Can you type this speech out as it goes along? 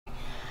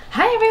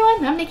Hi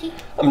everyone, I'm Nikki.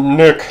 I'm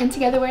Nick. And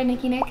together we're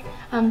Nikki Nick.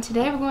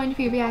 Today we're going to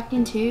be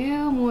reacting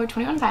to more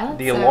 21 Pilots.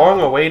 The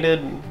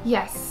long-awaited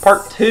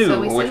part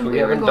 2, which we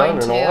haven't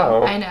done in a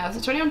while. I know. So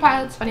 21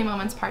 Pilots, Funny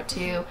Moments Part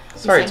 2.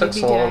 Sorry it took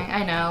so long.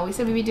 I know. We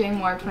said we'd be doing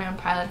more 21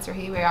 Pilots, so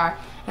here we are.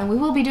 And we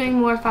will be doing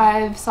more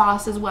 5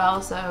 Sauce as well,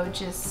 so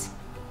just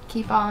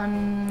keep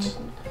on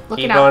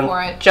looking out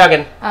for it.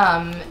 Chugging.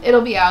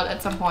 It'll be out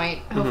at some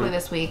point, hopefully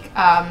this week.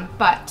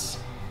 But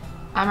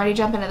I'm ready to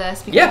jump into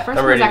this because the first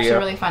one was actually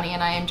really funny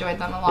and I enjoyed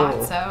them a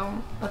lot, so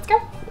let's go.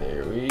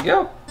 Here we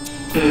go.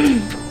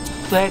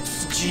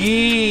 Let's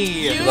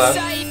G. You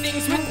say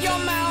things with your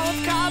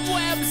mouth,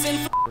 cobwebs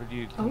and What did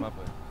you come up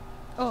with?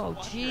 Oh,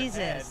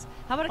 Jesus.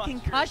 How about a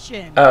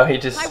concussion? Oh, he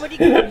just... Hi, what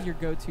do you What is your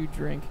go-to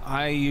drink?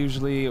 I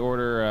usually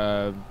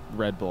order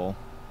Red Bull.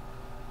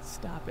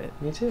 Stop it.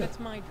 Me too. That's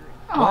my drink.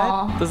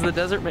 Aww. Does the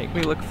desert make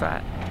me look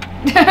fat?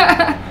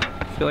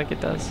 I feel like it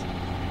does.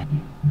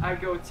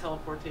 I'd go with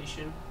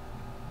teleportation.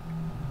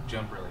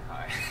 Jump really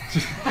high.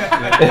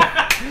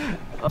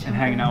 And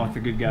hanging out with the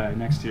good guy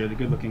next to you, the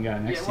good-looking guy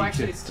next to you.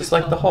 Too. Just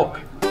like the Hulk.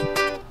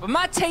 But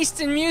my taste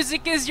in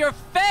music is your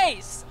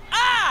face.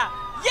 Ah,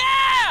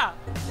 yeah!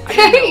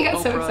 You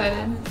got so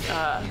excited.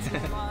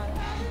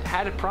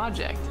 Had a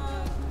project,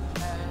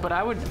 but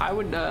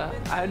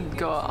I'd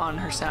go on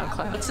her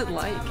SoundCloud. What's it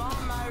like?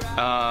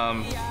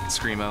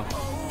 Screamo.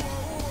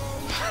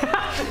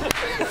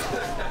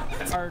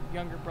 Our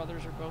younger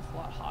brothers are both a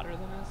lot hotter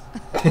than us.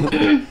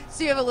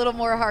 So you have a little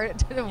more heart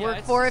to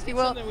work for, if you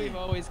will? It's something we've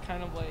always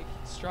kind of like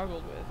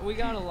struggled with. We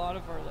got a lot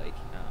of our like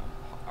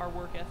our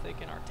work ethic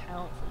and our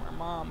talent from our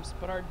moms,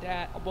 but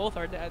both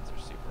our dads are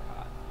super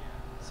hot.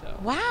 So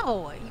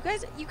Wow,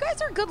 you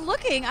guys are good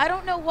looking. I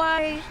don't know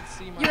why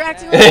you're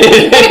acting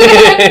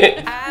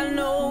like I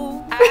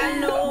know.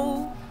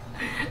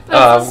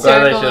 I'm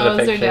glad I showed a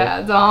picture.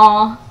 Dads.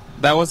 Aww.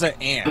 That was an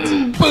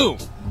ant. Boom!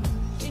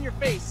 in your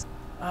face.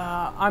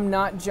 I'm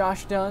not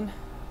Josh Dunn.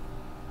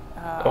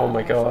 Oh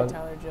my God.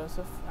 Tyler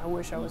Joseph. I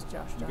wish I was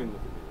Josh Dunn.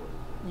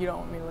 You don't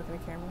want me to look at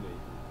the camera?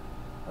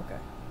 Okay.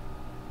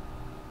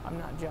 I'm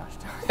not Josh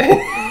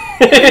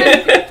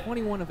Dunn.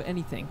 21 of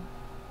anything.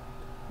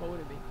 What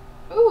would it be?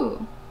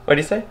 Ooh. What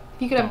do you say?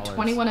 If you could have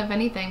 21 of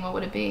anything, what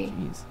would it be?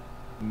 Jeez.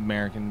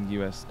 American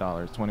US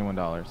dollars, $21.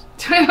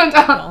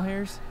 $21. Ball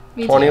hairs?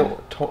 Me 20,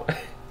 too.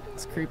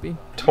 It's creepy.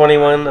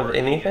 21 of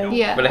anything?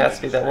 Yeah. But it has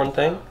to be that one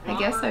thing? I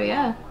guess so,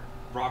 yeah.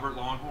 Robert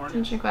Longhorn.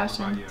 That's your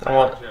question. I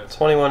want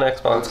 21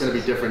 Xbox. It's going to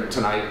be different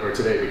tonight or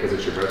today because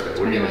it's your birthday.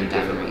 What are you going to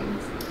be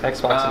different?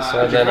 Xboxes,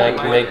 so then I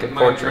can make a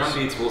fortress. My drum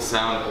beats will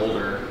sound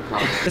older.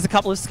 There's a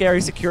couple of scary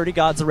security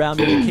guards around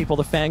me to keep all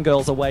the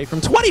fangirls away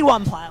from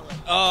 21 Pilots.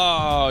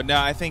 Oh, no,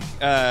 I think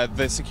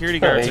the security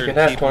guards are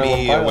keeping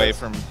me away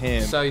from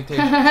him.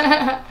 Salutations.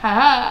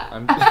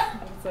 Haha.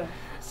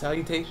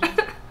 Salutations.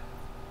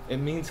 It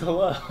means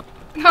hello.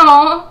 Aww.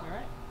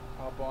 Alright.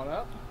 Hop on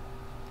up.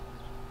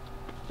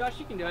 Josh,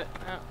 you can do it.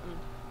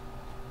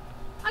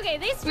 Okay,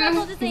 they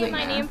struggled to say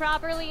my name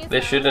properly.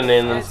 They should have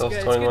named themselves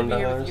It's $21. good to be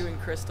here with you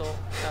and Crystal.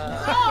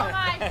 Oh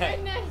my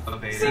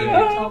goodness.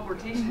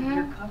 Teleportation,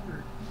 you're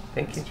covered.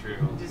 Thank you. It's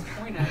true. Just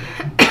point at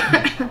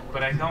it.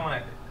 But I don't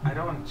want to. I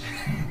don't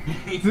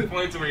need to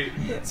point to where you.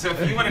 So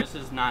if you want to. This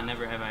is not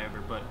never have I ever,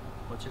 but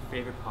what's your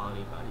favorite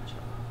quality about each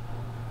other?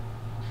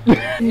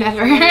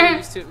 Never.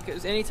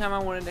 Because anytime I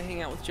wanted to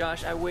hang out with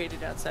Josh, I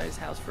waited outside his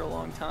house for a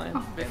long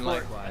time. And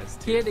likewise,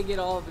 He had to get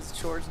all of his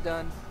chores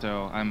done.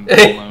 So I'm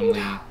a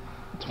lonely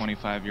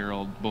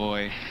 25-year-old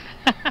boy.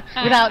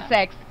 Without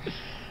sex.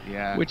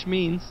 Yeah. Which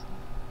means?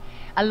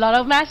 A lot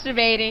of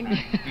masturbating.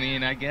 I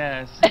mean, I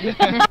guess.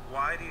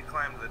 Why do you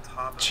climb to the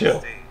top of the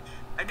stage?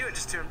 I do it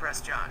just to impress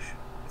Josh.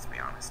 Let's be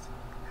honest.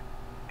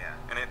 Yeah,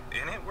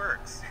 and it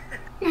works.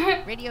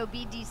 Radio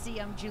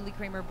BDC, I'm Julie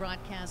Kramer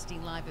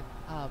broadcasting live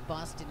at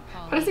Boston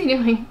College. What is he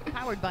doing?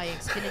 Powered by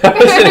Xfinity. I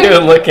wasn't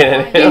even looking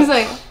at him. He's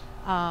like...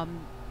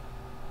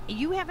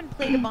 You haven't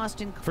played a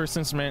Boston... First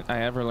instrument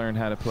I ever learned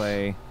how to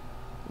play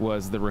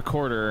was the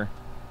recorder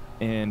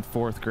in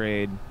 4th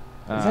grade.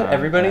 Is that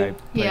everybody?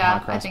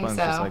 Yeah, I think so.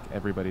 Just like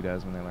everybody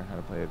does when they learn how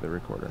to play the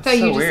recorder. So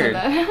you just said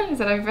that. You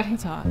said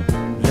everybody's hot.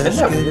 Isn't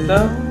that weird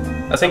though?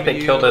 I think they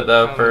killed it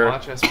though for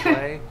watch us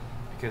play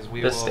because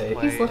we this will day.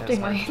 play He's lifting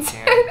as hard as weights. we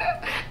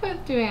can,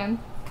 With 2 hands.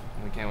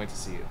 and we can't wait to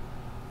see you.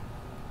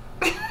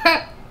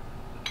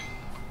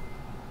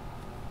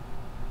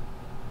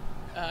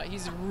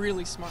 He's a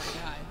really smart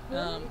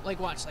guy. Like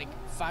watch, like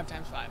 5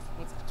 times 5.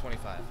 What's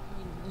 25.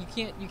 You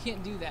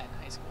can't do that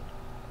in high school.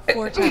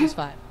 4 times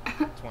 5.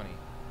 20.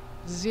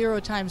 0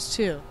 times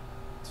 2.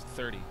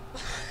 30.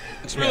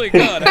 It's really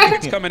good. I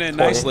think it's coming in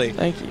nicely.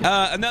 Thank you.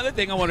 Another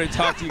thing I wanted to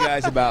talk to you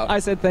guys about. I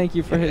said thank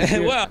you for his.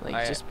 Well,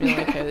 like just being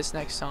like, hey, this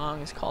next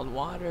song is called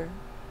Water.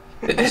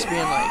 Just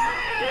being like.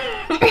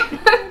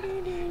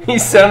 He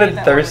sounded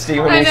thirsty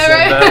when he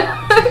said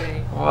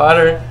that.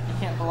 Water. You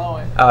can't blow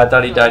it. Oh, I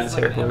thought he dyed his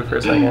hair blue for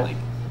a second.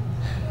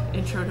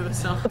 Intro to a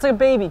song. It's like a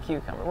baby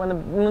cucumber.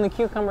 When the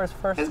cucumber is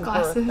first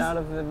birthed out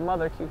of the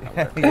mother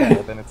cucumber.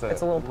 Yeah, then it's a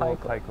little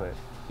pikelet.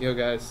 Yo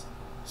guys,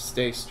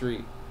 stay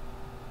street.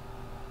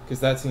 Because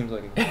that seems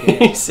like a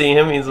game. You see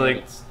him, he's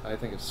like... I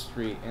think of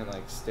street and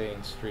like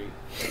staying street.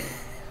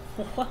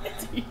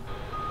 What?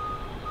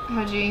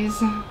 Oh, jeez.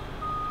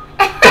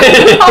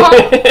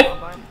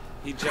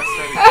 He just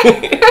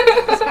started.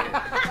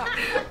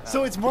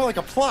 So it's more like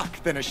a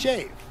pluck than a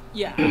shave.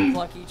 Yeah,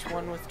 pluck each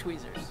one with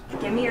tweezers.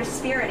 Give me your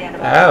spirit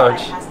animal.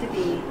 Ouch. It has to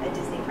be a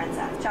Disney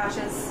princess.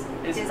 Josh's.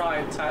 It's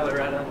probably Tyler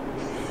Retta.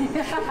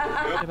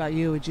 What about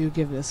you? Would you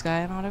give this guy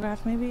an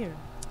autograph, maybe? Or?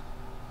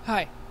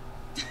 Hi.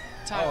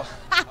 Tyler.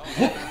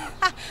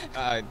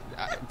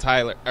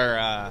 Tyler,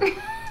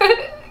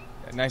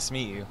 nice to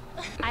meet you.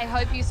 I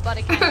hope you spot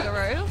a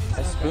kangaroo.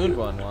 I spooned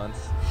one once.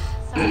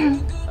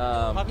 Sorry.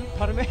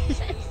 Pardon me?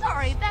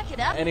 Sorry, back it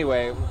up.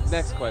 Anyway,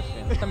 next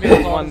question.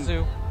 There's one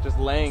just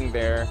laying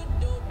there,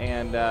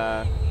 and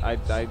I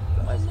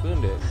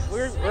spooned it.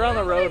 We're on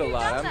the road a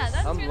lot.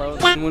 I'm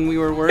lonely. When we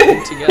were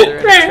working together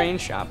at a train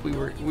shop, we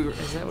were.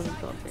 Is that what it's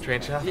called?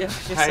 Train shop? Yeah.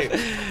 I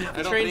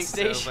don't train think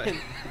station.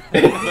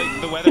 But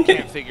the weather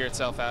can't figure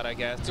itself out, I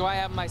guess. Do I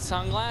have my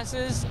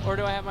sunglasses or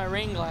do I have my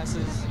rain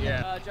glasses?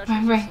 Yeah. Josh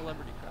is a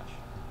celebrity crush.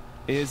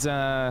 Is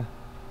I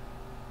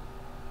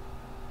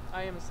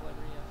am a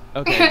celebrity. Yes.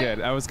 Okay, good.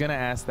 I was gonna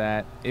ask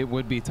that. It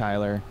would be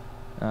Tyler.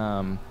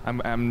 I'm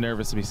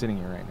nervous to be sitting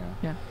here right now.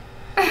 Yeah.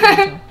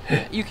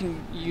 You can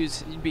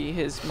be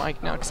his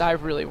mic now because I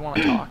really want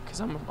to talk because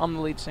I'm the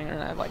lead singer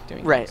and I like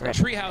doing right.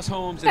 Treehouse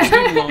homes and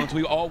student loans,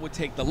 we all would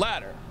take the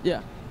latter.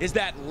 Yeah. Is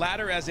that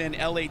ladder as in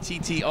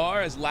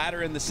LATTR, as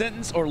ladder in the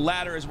sentence, or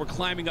ladder as we're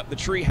climbing up the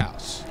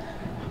treehouse?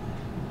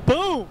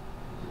 Boom.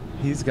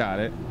 He's got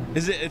it.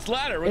 Is it? It's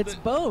ladder. It's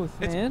both,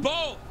 man. It's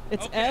both.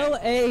 It's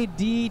okay.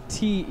 LADTER.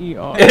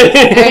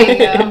 There you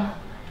go.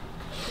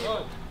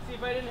 Oh, see,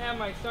 if I didn't have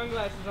my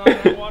sunglasses on,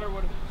 that water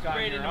would have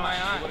sprayed into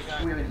my eyes.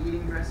 We have an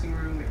eating dressing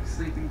room, we have a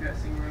sleeping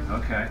dressing room.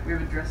 Okay. We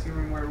have a dressing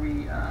room where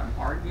we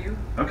argue.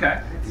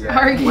 Okay. Yeah.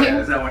 Argue. Wait,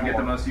 does that one get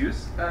the most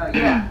use?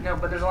 Yeah, no,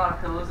 but there's a lot of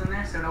pillows in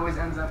there, so it always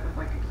ends up with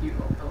like a cute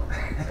little pillow.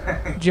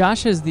 So.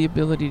 Josh has the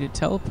ability to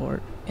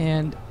teleport,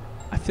 and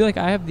I feel like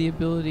I have the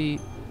ability,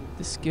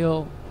 the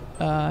skill,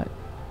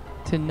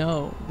 to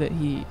know that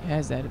he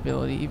has that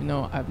ability, even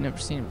though I've never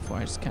seen it before.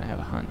 I just kind of have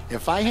a hunch.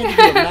 If I handed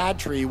you a mad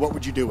tree, what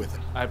would you do with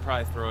it? I'd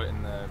probably throw it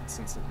in the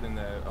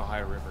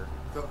Ohio River.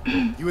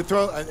 You would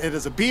throw it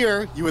as a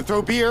beer. You would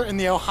throw beer in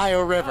the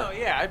Ohio River. Oh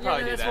yeah, I'd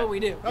probably do that. That's what we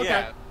do. Okay.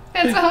 Yeah.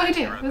 That's all we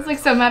do. It's like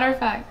so matter of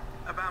fact.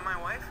 About my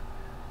wife?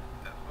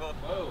 Well,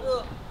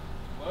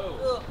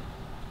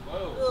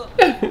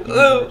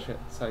 Whoa.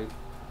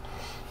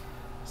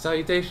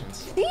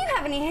 Salutations. Do you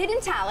have any hidden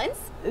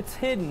talents? It's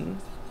hidden,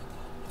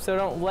 so I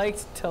don't like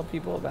to tell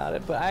people about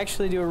it, but I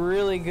actually do a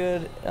really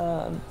good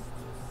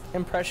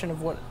impression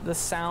of what the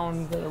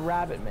sound that a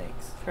rabbit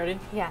makes. Ready?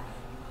 Yeah.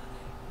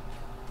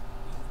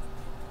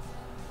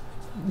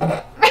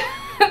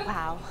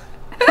 Wow.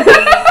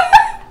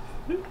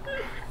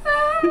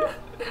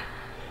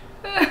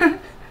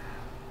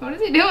 What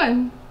is he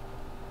doing?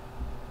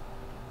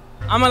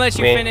 I'm gonna let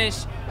you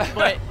finish,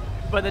 but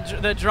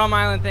the Drum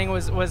Island thing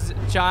was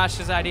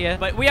Josh's idea.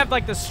 But we have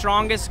like the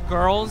strongest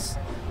girls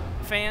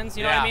fans,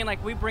 you know what I mean?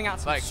 Like we bring out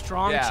some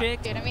strong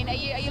chicks. I mean, are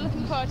you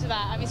looking forward to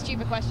that? I mean,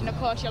 stupid question. Of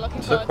course, you're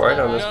looking So forward quiet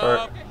to on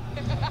that.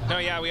 this part. No,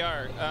 yeah, we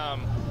are.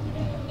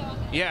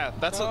 Yeah,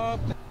 that's a.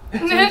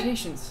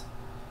 Salutations.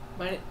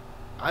 This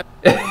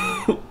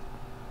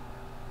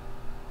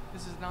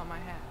is not my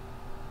hat.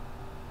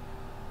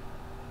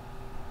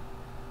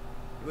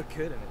 You look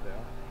good in it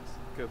though.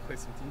 Go play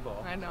some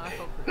t-ball. I know. I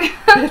felt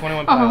pretty.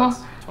 21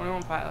 Pilots.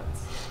 21 Pilots.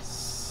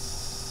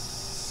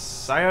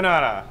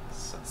 Sayonara.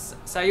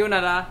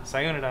 Sayonara.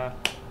 Sayonara.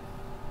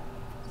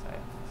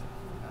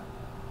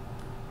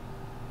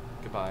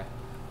 Goodbye.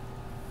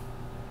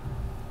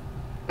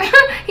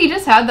 He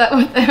just had that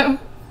with him.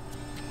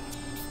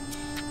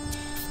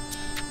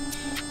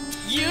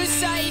 You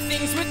say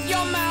things with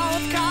your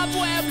mouth,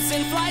 cobwebs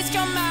and flies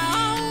come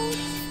out.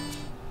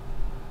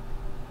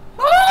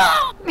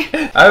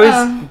 I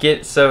always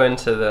get so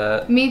into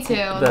the Me too.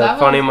 The That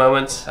funny was-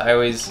 moments. I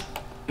always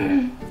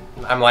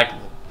I'm like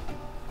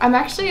I'm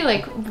actually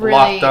like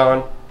really locked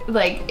on.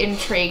 like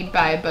intrigued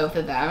by both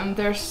of them.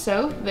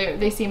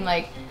 They seem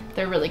like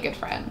they're really good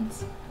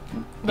friends.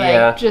 Like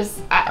yeah.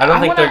 just I don't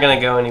think they're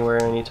gonna go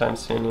anywhere anytime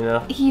soon, you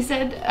know. He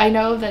said, I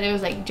know that it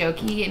was like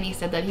jokey, and he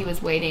said that he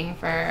was waiting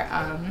for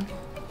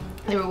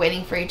they were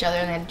waiting for each other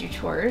and they had to do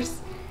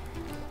chores,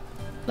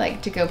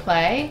 like to go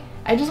play.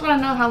 I just want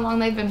to know how long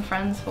they've been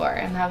friends for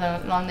and how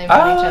long they've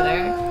known each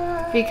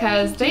other,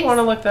 because they want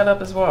to look that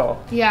up as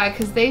well. Yeah,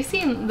 because they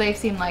seem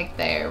like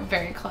they're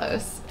very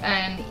close,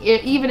 and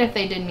even if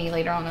they did meet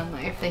later on in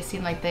life, they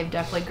seem like they've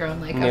definitely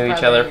grown like Knew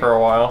each other for a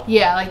while.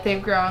 Yeah, like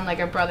they've grown like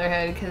a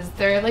brotherhood, because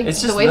they're like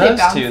It's the just way those they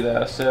bounce. two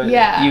though, so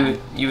yeah,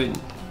 you would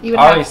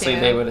obviously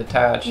they would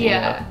attach.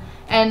 Yeah. You know?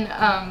 And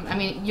I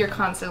mean, you're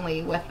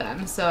constantly with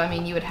them, so I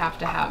mean, you would have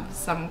to have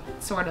some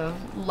sort of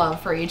love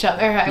for each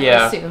other, I would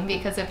assume,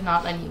 because if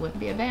not, then you wouldn't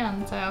be a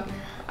band. So,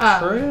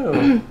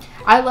 True.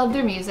 I love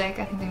their music.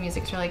 I think their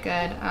music's really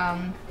good.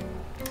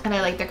 and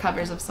I like their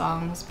covers of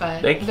songs,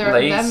 but they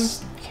them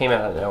came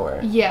out of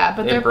nowhere. Yeah,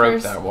 but they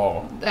broke that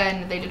wall,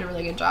 and they did a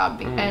really good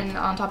job. And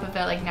on top of it,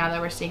 like now that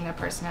we're seeing their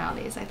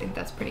personalities, I think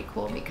that's pretty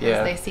cool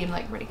because they seem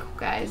like pretty cool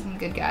guys and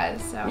good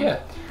guys. So yeah.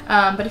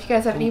 But if you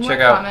guys have any more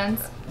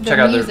comments, check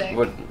out music.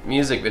 their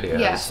music videos.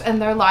 Yes,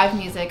 and their live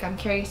music. I'm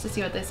curious to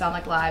see what they sound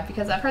like live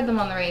because I've heard them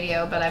on the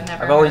radio, but I've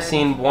never. I've only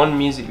seen one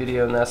music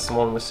video, and that's the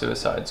one with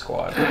Suicide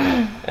Squad,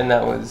 and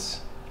that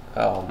was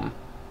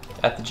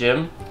at the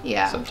gym.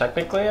 Yeah. So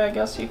technically, I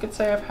guess you could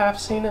say I've half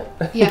seen it.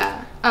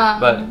 Yeah.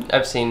 But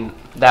I've seen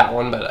that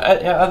one, but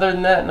other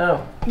than that,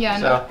 no. Yeah,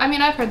 so. no. I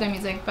mean, I've heard their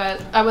music,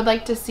 but I would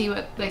like to see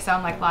what they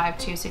sound like live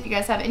too. So if you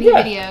guys have any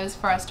videos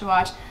for us to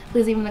watch,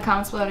 please leave them in the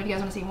comments below. And if you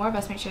guys want to see more of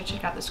us, make sure to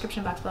check out the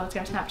description box below. It's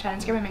got our Snapchat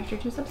and Instagram, and make sure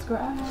to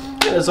subscribe.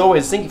 And as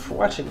always, thank you for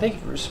watching. Thank you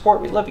for your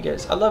support. We love you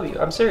guys. I love you.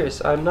 I'm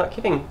serious. I'm not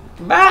kidding.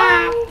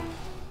 Bye.